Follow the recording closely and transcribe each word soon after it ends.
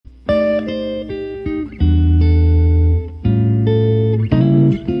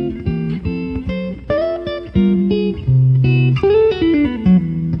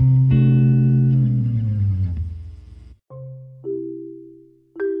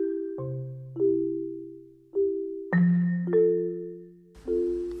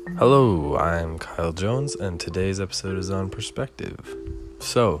Hello, I'm Kyle Jones, and today's episode is on perspective.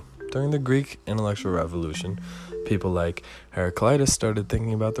 So, during the Greek intellectual revolution, people like Heraclitus started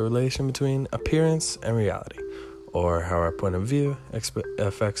thinking about the relation between appearance and reality, or how our point of view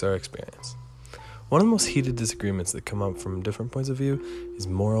affects our experience. One of the most heated disagreements that come up from different points of view is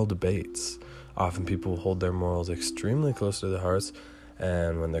moral debates. Often people hold their morals extremely close to their hearts,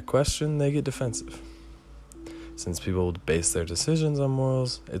 and when they're questioned, they get defensive. Since people base their decisions on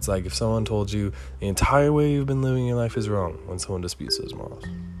morals, it's like if someone told you the entire way you've been living your life is wrong when someone disputes those morals.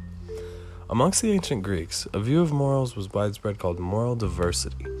 Amongst the ancient Greeks, a view of morals was widespread called moral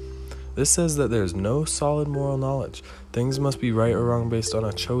diversity. This says that there is no solid moral knowledge. Things must be right or wrong based on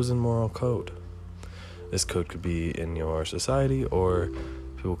a chosen moral code. This code could be in your society or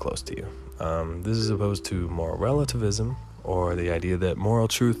people close to you. This is opposed to moral relativism, or the idea that moral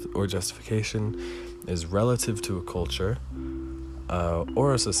truth or justification is relative to a culture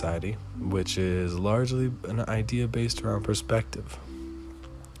or a society, which is largely an idea based around perspective.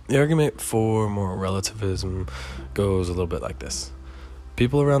 The argument for moral relativism goes a little bit like this.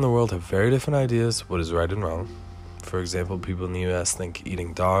 People around the world have very different ideas what is right and wrong. For example, people in the US think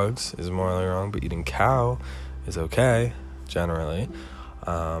eating dogs is morally wrong, but eating cow is okay, generally.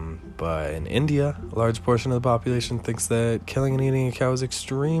 But in India, a large portion of the population thinks that killing and eating a cow is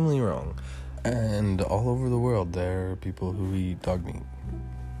extremely wrong. And all over the world, there are people who eat dog meat.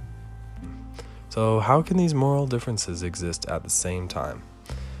 So how can these moral differences exist at the same time?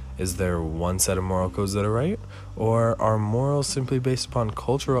 Is there one set of moral codes that are right? Or are morals simply based upon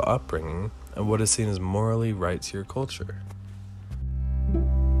cultural upbringing and what is seen as morally right to your culture?